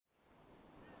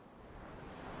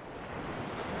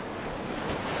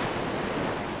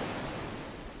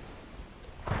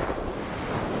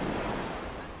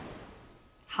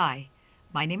Hi,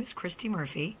 my name is Kristy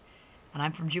Murphy, and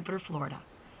I'm from Jupiter, Florida.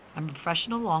 I'm a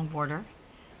professional longboarder.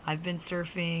 I've been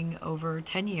surfing over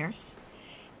 10 years,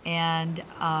 and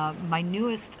my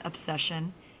newest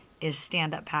obsession is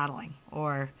stand-up paddling,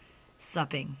 or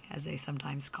supping, as they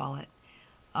sometimes call it.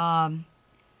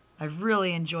 I've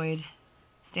really enjoyed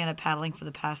stand-up paddling for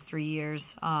the past 3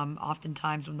 years.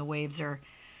 Oftentimes when the waves are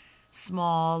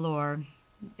small or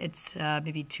it's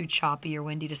maybe too choppy or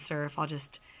windy to surf, I'll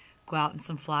just go out in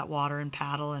some flat water and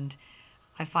paddle, and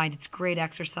I find it's great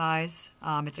exercise.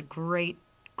 It's a great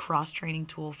cross-training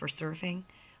tool for surfing.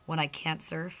 When I can't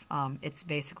surf, it's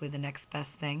basically the next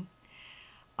best thing.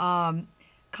 Come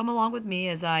along with me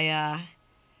as I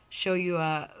show you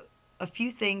a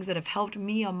few things that have helped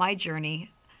me on my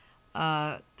journey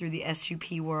through the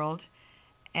SUP world,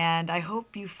 and I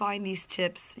hope you find these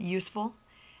tips useful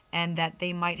and that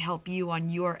they might help you on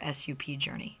your SUP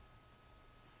journey.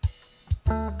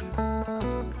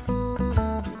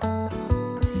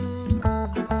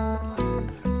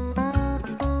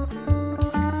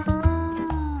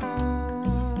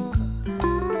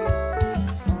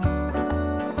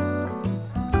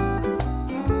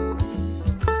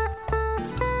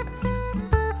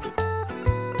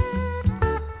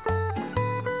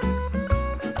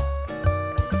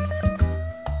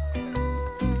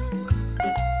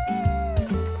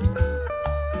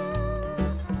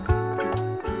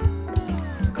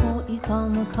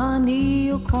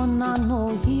 Kani o kona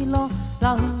no hilo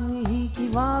la hui hiki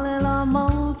wale la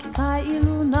mau ki kai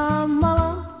ilu na mala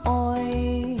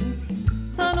oi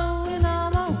sano e na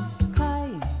mau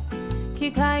kai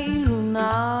ki kai ilu na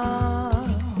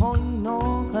hoi no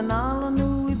kanala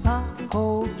nui pa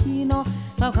ko kino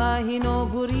ka kai no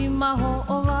puri maho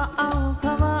o wa au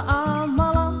kawa a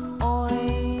mala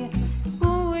oi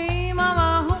ui mama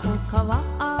ho o kawa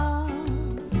a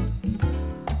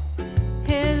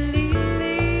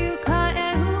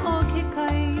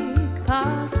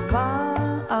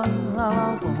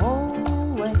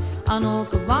ano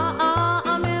ka wa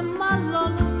a me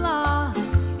malolula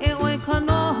e oi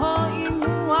kano ho I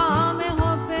mua me ho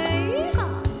peiha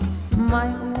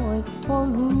mai oi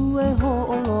polu e ho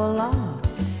olola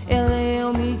e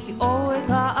leo miki o e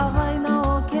ka awaina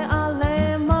o ke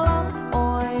ale mala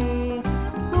oi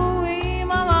ui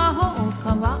mama ho o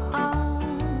ka wa.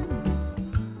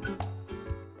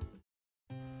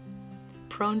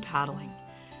 Prone paddling.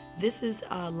 This is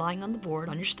lying on the board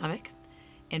on your stomach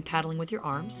and paddling with your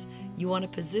arms. You want to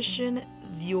position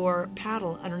your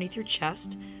paddle underneath your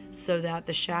chest so that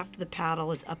the shaft of the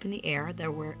paddle is up in the air,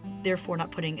 therefore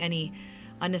not putting any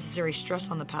unnecessary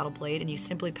stress on the paddle blade, and you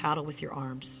simply paddle with your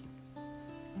arms.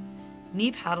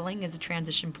 Knee paddling is a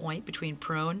transition point between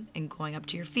prone and going up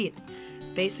to your feet.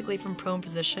 Basically, from prone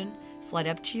position, slide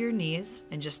up to your knees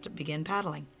and just begin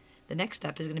paddling. The next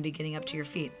step is going to be getting up to your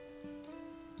feet.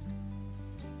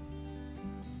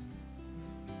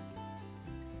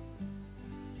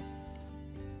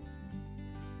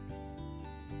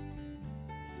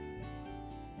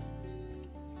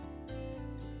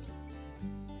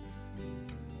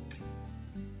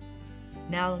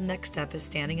 Now the next step is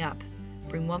standing up.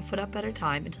 Bring one foot up at a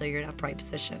time until you're in upright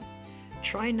position.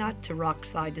 Try not to rock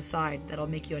side to side, that'll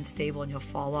make you unstable and you'll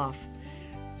fall off.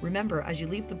 Remember, as you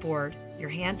leave the board, your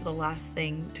hands are the last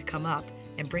thing to come up,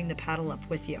 and bring the paddle up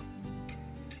with you.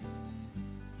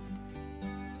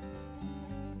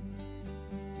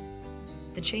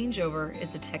 The changeover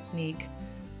is the technique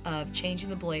of changing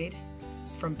the blade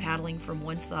from paddling from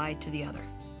one side to the other.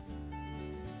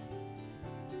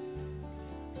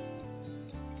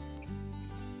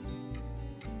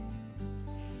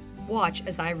 Watch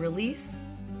as I release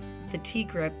the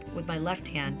T-grip with my left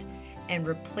hand and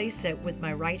replace it with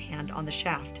my right hand on the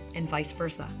shaft, and vice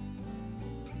versa.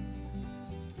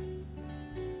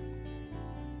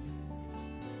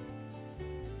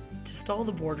 To stall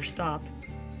the board or stop,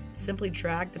 simply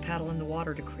drag the paddle in the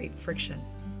water to create friction.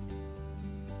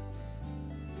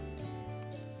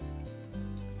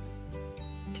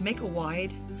 To make a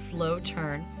wide, slow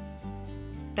turn,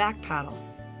 back paddle.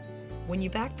 When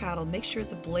you back paddle, make sure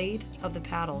the blade of the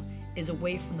paddle is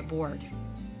away from the board.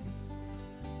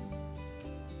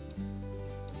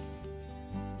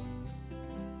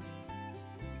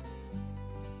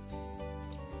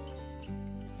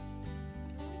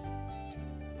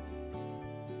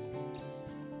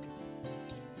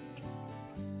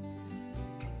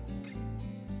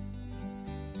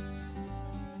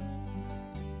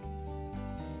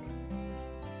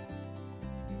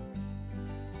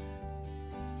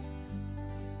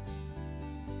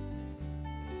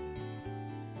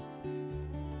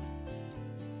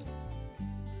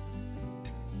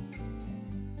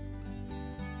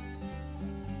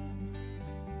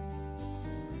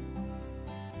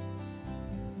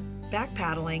 Back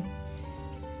paddling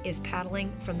is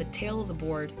paddling from the tail of the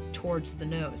board towards the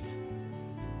nose.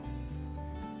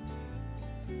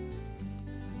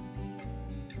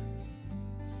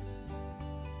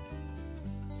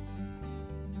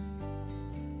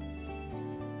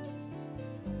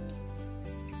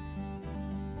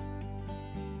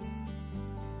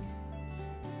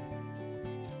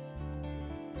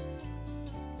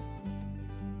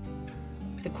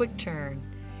 The quick turn,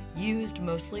 used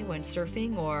mostly when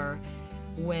surfing or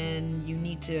when you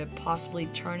need to possibly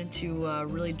turn into a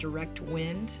really direct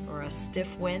wind or a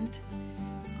stiff wind.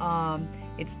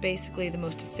 It's basically the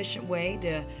most efficient way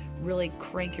to really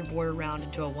crank your board around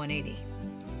into a 180.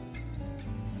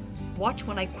 Watch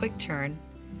when I quick turn,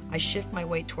 I shift my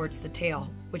weight towards the tail,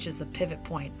 which is the pivot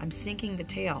point. I'm sinking the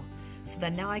tail so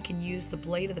that now I can use the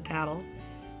blade of the paddle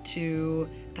to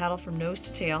paddle from nose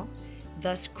to tail,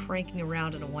 thus cranking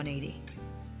around in a 180.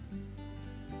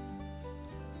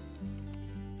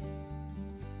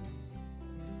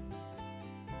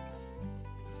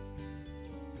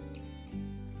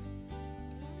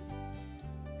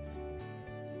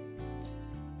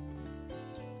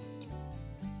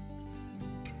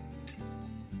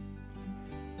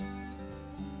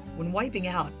 When wiping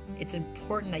out, it's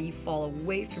important that you fall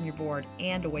away from your board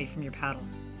and away from your paddle.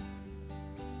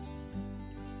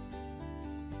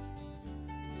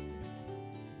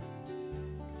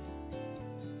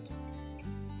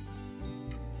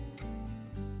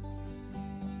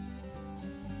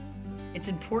 It's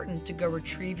important to go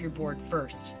retrieve your board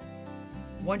first.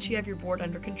 Once you have your board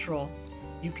under control,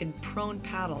 you can prone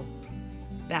paddle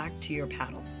back to your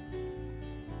paddle.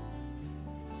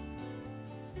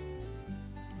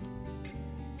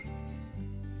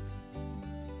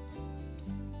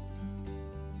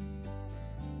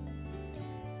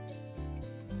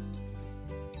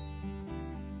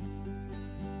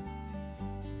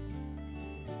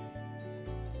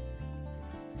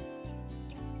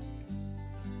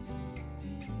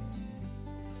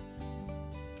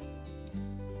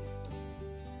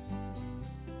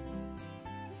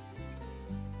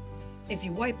 If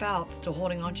you wipe out still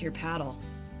holding onto your paddle,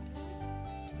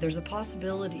 there's a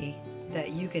possibility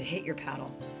that you could hit your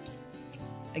paddle.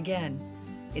 Again,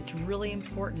 it's really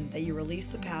important that you release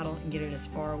the paddle and get it as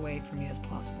far away from you as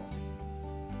possible.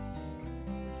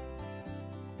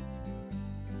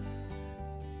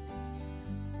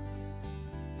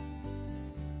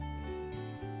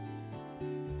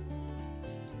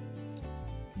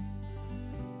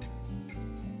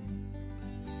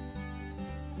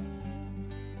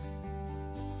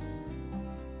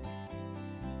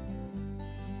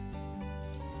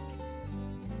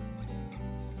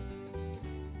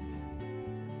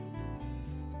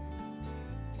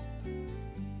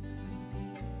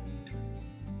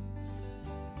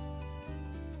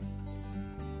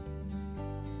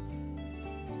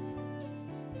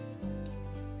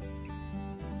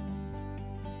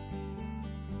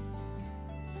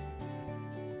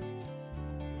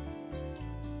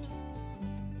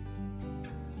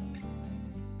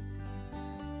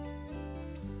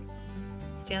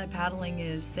 Stand-up paddling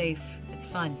is safe, it's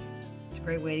fun. It's a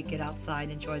great way to get outside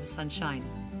and enjoy the sunshine.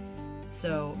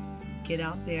 So get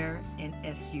out there and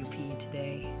SUP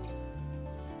today.